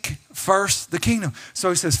 Seek first the kingdom.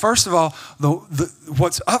 So he says, first of all,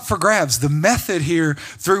 what's up for grabs, the method here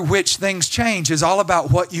through which things change is all about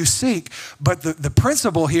what you seek. But the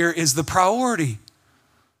principle here is the priority.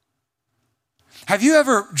 Have you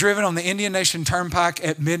ever driven on the Indian Nation Turnpike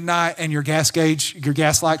at midnight and your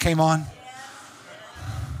gas light came on?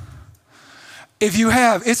 If you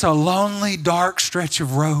have, it's a lonely, dark stretch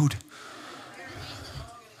of road.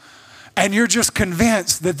 And you're just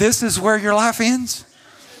convinced that this is where your life ends?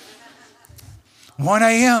 1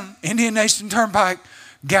 a.m., Indian Nation Turnpike,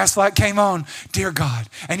 gas light came on. Dear God.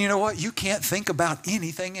 And you know what? You can't think about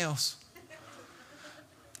anything else.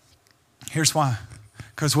 Here's why.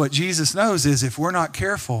 Because what Jesus knows is if we're not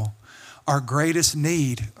careful, our greatest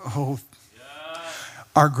need will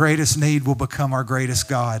become our greatest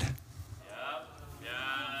God.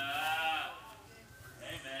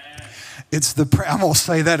 I'm going to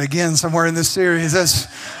say that again somewhere in this series.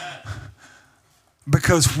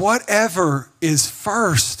 Because whatever is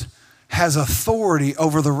first has authority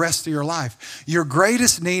over the rest of your life. Your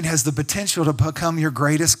greatest need has the potential to become your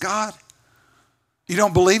greatest God. You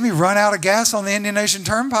don't believe me? Run out of gas on the Indian Nation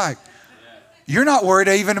Turnpike. You're not worried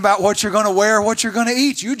even about what you're going to wear or what you're going to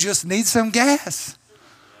eat. You just need some gas.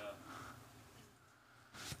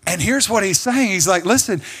 And here's what he's saying. He's like,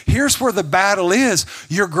 listen, here's where the battle is.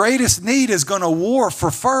 Your greatest need is going to war for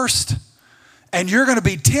first. And you're going to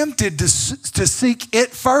be tempted to seek it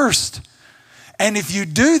first. And if you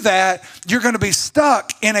do that, you're going to be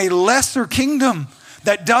stuck in a lesser kingdom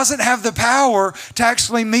that doesn't have the power to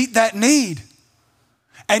actually meet that need.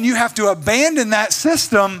 And you have to abandon that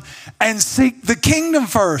system and seek the kingdom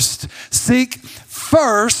first. Seek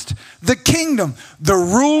first the kingdom, the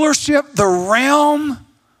rulership, the realm.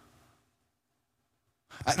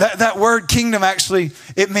 That word kingdom actually,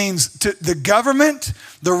 it means the government,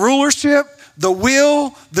 the rulership, the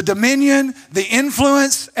will, the dominion, the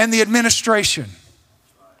influence, and the administration.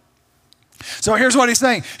 So here's what he's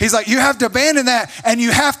saying. He's like, you have to abandon that and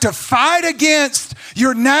you have to fight against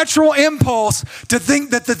your natural impulse to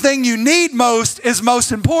think that the thing you need most is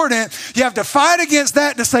most important. You have to fight against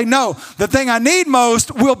that to say, no, the thing I need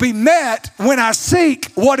most will be met when I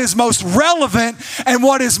seek what is most relevant and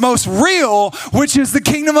what is most real, which is the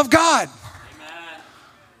kingdom of God. Amen.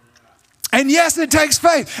 And yes, it takes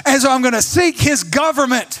faith. And so I'm going to seek his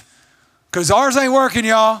government because ours ain't working,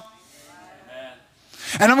 y'all.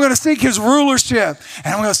 And I'm going to seek his rulership.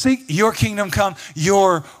 And I'm going to seek your kingdom come.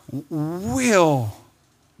 Your will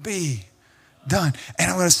be done.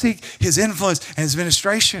 And I'm going to seek his influence and his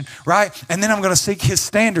administration, right? And then I'm going to seek his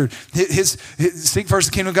standard. Seek first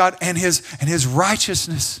the kingdom of God and his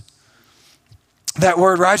righteousness. That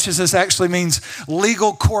word righteousness actually means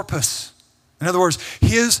legal corpus. In other words,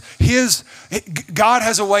 God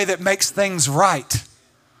has a way that makes things right.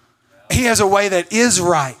 He has a way that is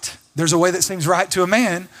right. There's a way that seems right to a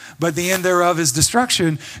man, but the end thereof is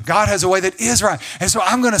destruction. God has a way that is right. And so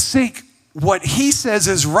I'm going to seek what he says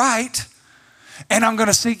is right, and I'm going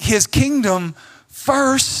to seek his kingdom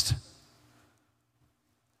first.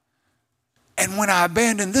 And when I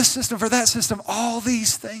abandon this system for that system, all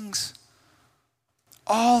these things.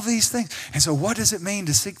 And so what does it mean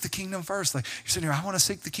to seek the kingdom first? Like you're sitting here, I want to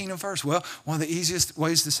seek the kingdom first. Well, one of the easiest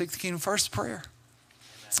ways to seek the kingdom first is prayer.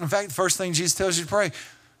 In fact, the first thing Jesus tells you to pray,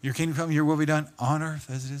 your kingdom come, your will be done on earth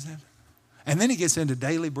as it is in heaven. And then he gets into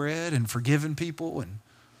daily bread and forgiving people. And,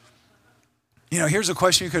 here's a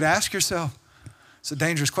question you could ask yourself. It's a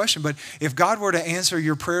dangerous question, but if God were to answer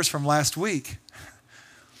your prayers from last week,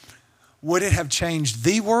 would it have changed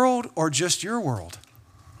the world or just your world?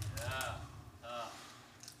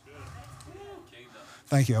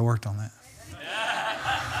 Thank you, I worked on that.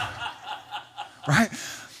 Right?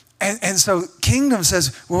 And so kingdom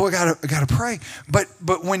says, well, we gotta pray. But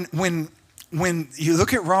when you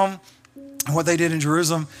look at Rome and what they did in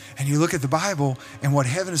Jerusalem, and you look at the Bible and what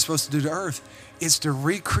heaven is supposed to do to earth, it's to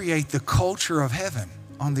recreate the culture of heaven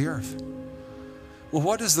on the earth. Well,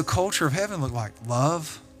 what does the culture of heaven look like?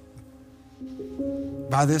 Love.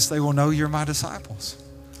 By this they will know you're my disciples.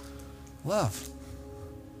 Love.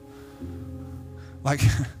 Like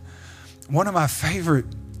one of my favorite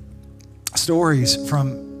stories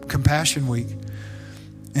from Compassion Week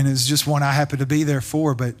And it was just one I happened to be there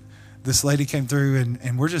for, but this lady came through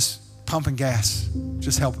and we're just pumping gas,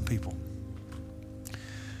 just helping people.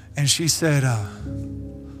 And she said,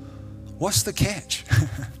 what's the catch?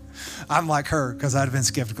 I'm like her, because I'd have been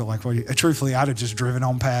skeptical. Like, well, truthfully, I'd have just driven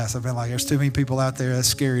on past. I've been like, there's too many people out there. That's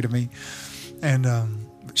scary to me. And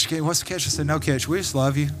she said, what's the catch? I said, no catch. We just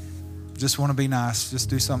love you. Just want to be nice. Just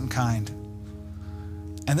do something kind.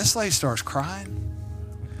 And this lady starts crying.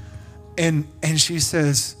 And she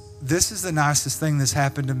says, this is the nicest thing that's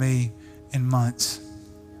happened to me in months.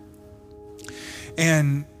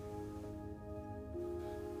 And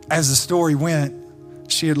as the story went,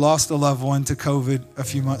 she had lost a loved one to COVID a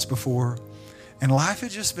few months before, and life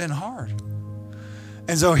had just been hard.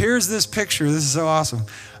 And so here's this picture. This is so awesome.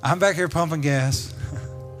 I'm back here pumping gas.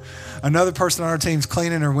 Another person on our team's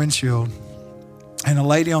cleaning her windshield, and a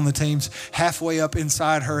lady on the team's halfway up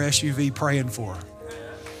inside her SUV praying for her.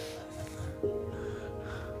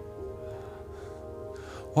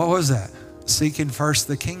 What was that? Seeking first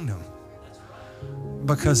the kingdom.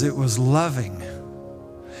 Because it was loving.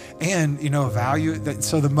 And, you know,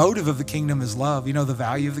 so the motive of the kingdom is love. You know the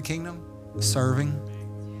value of the kingdom? Serving.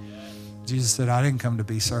 Jesus said, I didn't come to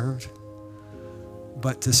be served,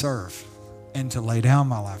 but to serve and to lay down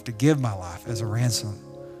my life, to give my life as a ransom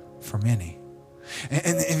for many.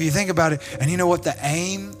 And if you think about it, and you know what the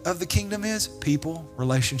aim of the kingdom is? People,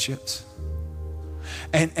 relationships.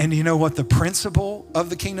 And you know what the principle of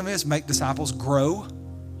the kingdom is? Make disciples, grow.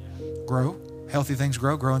 Healthy things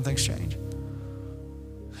grow, growing things change.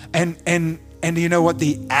 And do you know what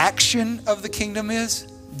the action of the kingdom is?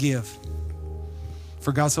 Give.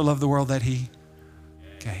 For God so loved the world that he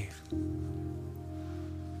gave.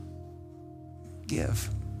 Give.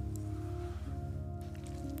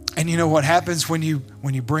 And you know what happens when you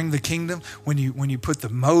bring the kingdom, when you put the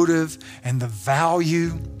motive and the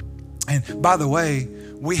value. And by the way,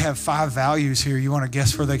 we have 5 values here. You want to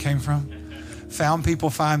guess where they came from? Found people,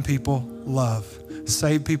 find people, love.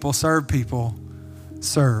 Save people, serve people,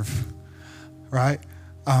 serve. Right?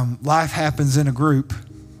 Life happens in a group.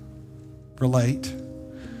 Relate.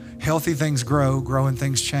 Healthy things grow, growing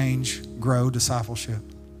things change, grow, discipleship.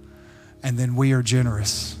 And then we are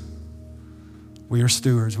generous. We are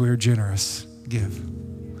stewards. We are generous. Give.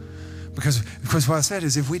 Because what I said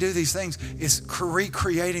is if we do these things, it's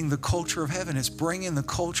recreating the culture of heaven. It's bringing the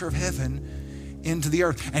culture of heaven into the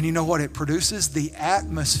earth. And you know what it produces? The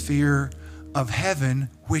atmosphere of heaven,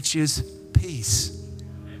 which is peace.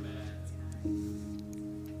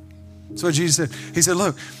 That's what Jesus said. He said,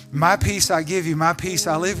 look, my peace I give you, my peace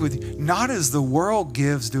I live with you. Not as the world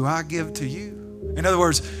gives do I give to you. In other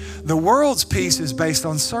words, the world's peace is based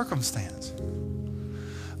on circumstance.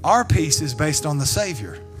 Our peace is based on the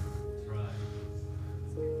Savior.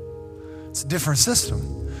 It's a different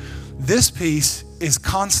system. This peace is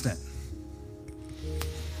constant.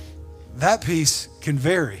 That peace can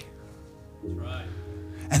vary. Right.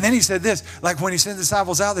 And then he said this, like when he sent the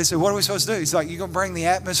disciples out, they said, what are we supposed to do? He's like, you're going to bring the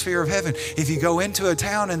atmosphere of heaven. If you go into a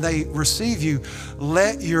town and they receive you,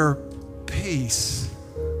 let your peace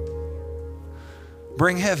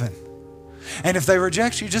bring heaven. And if they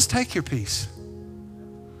reject you, just take your peace.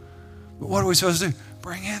 But what are we supposed to do?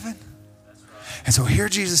 Bring heaven. And so here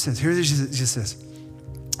Jesus says,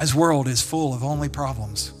 this world is full of only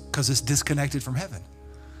problems because it's disconnected from heaven.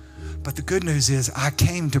 But the good news is I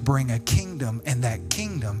came to bring a kingdom, and that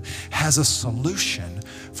kingdom has a solution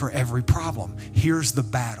for every problem. Here's the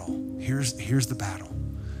battle. Here's the battle.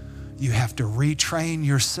 You have to retrain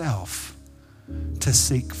yourself to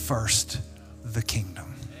seek first the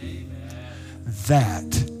kingdom. Amen.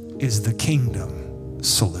 That is the kingdom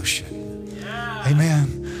solution. Yeah.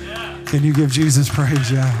 Amen. Yeah. Can you give Jesus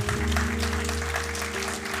praise, y'all?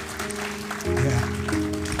 Yeah.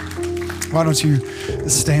 Why don't you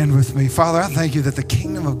stand with me? Father, I thank you that the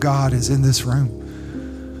kingdom of God is in this room.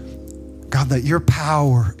 God, that your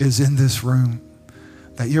power is in this room.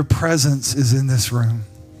 That your presence is in this room.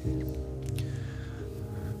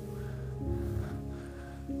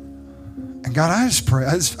 And God, I just pray,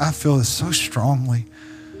 I feel this so strongly.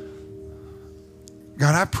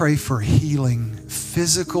 God, I pray for healing,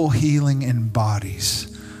 physical healing in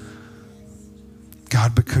bodies.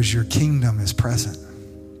 God, because your kingdom is present.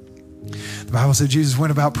 The Bible said Jesus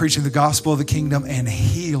went about preaching the gospel of the kingdom and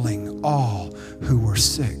healing all who were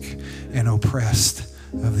sick and oppressed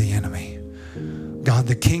of the enemy. God,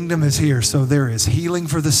 the kingdom is here, so there is healing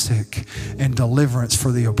for the sick and deliverance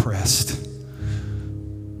for the oppressed.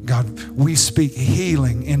 God, we speak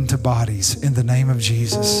healing into bodies in the name of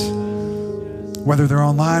Jesus. Whether they're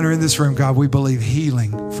online or in this room, God, we believe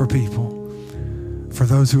healing for people for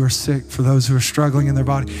those who are sick, for those who are struggling in their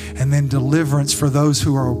body, and then deliverance for those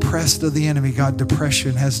who are oppressed of the enemy. God,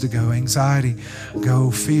 depression has to go, anxiety, go,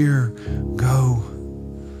 fear, go.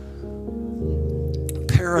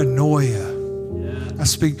 Paranoia. I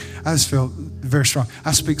just feel very strong.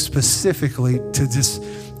 I speak specifically to this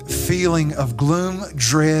feeling of gloom,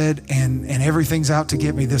 dread, and everything's out to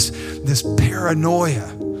get me, this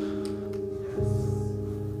paranoia.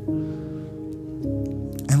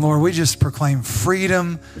 And Lord, we just proclaim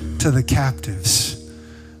freedom to the captives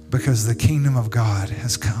because the kingdom of God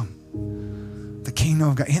has come. The kingdom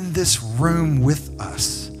of God in this room with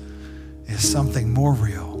us is something more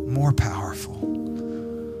real, more powerful.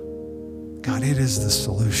 God, it is the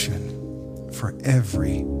solution for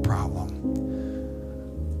every problem.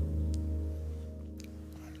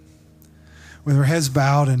 With our heads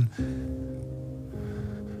bowed and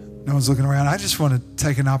no one's looking around, I just want to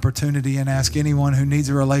take an opportunity and ask anyone who needs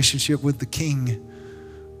a relationship with the King,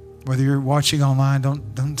 whether you're watching online,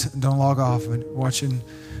 don't log off, but watching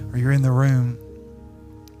or you're in the room,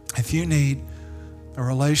 if you need a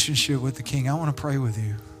relationship with the King, I want to pray with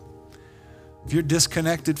you. If you're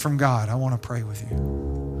disconnected from God, I want to pray with you.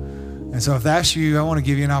 And so if that's you, I want to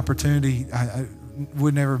give you an opportunity. I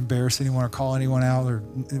would never embarrass anyone or call anyone out, or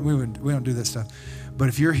we don't do that stuff. But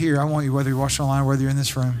if you're here, I want you, whether you're watching online, whether you're in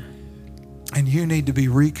this room, and you need to be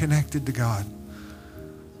reconnected to God,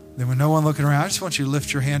 then with no one looking around, I just want you to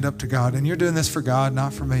lift your hand up to God. And you're doing this for God,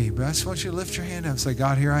 not for me. But I just want you to lift your hand up and say,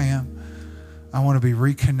 God, here I am. I want to be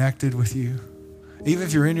reconnected with you. Even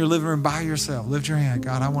if you're in your living room by yourself, lift your hand.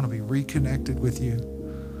 God, I want to be reconnected with you.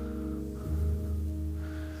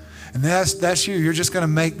 And that's you. You're just going to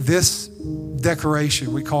make this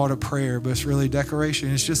declaration. We call it a prayer, but it's really a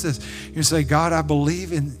declaration. It's just this. You say, God, I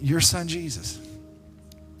believe in your son, Jesus.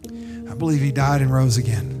 I believe he died and rose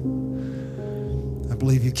again. I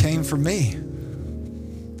believe you came for me.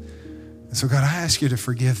 And so, God, I ask you to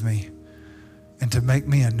forgive me and to make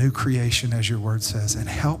me a new creation, as your word says, and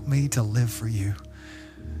help me to live for you.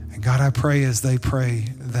 And God, I pray as they pray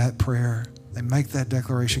that prayer, they make that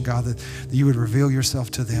declaration, God, that you would reveal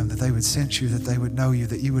yourself to them, that they would sense you, that they would know you,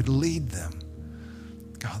 that you would lead them.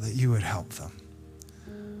 God, that you would help them.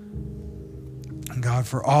 And God,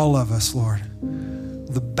 for all of us, Lord,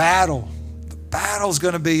 the battle's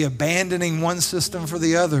going to be abandoning one system for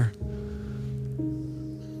the other.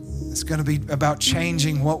 It's going to be about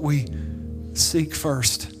changing what we seek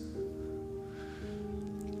first.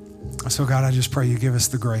 So God, I just pray you give us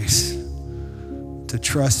the grace to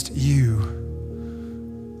trust you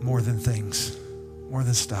more than things, more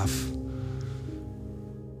than stuff.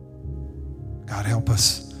 God, help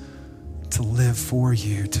us to live for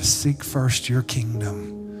you, to seek first your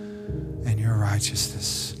kingdom and your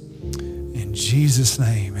righteousness. In Jesus'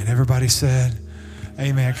 name. And everybody said,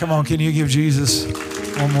 amen. Come on, can you give Jesus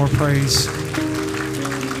one more praise?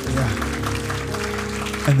 Yeah.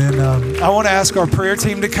 And then I want to ask our prayer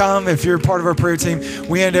team to come. If you're part of our prayer team,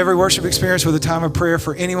 we end every worship experience with a time of prayer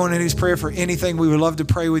for anyone who needs prayer for anything. We would love to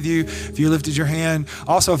pray with you if you lifted your hand.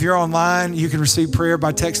 Also, if you're online, you can receive prayer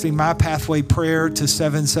by texting My Pathway Prayer to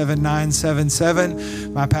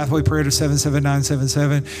 77977. My Pathway Prayer to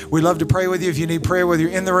 77977. We'd love to pray with you if you need prayer, whether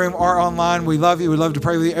you're in the room or online. We love you. We'd love to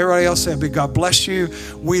pray with you. Everybody else said, but God bless you.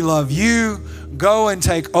 We love you. Go and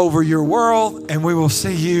take over your world, and we will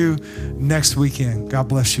see you next weekend. God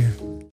bless you.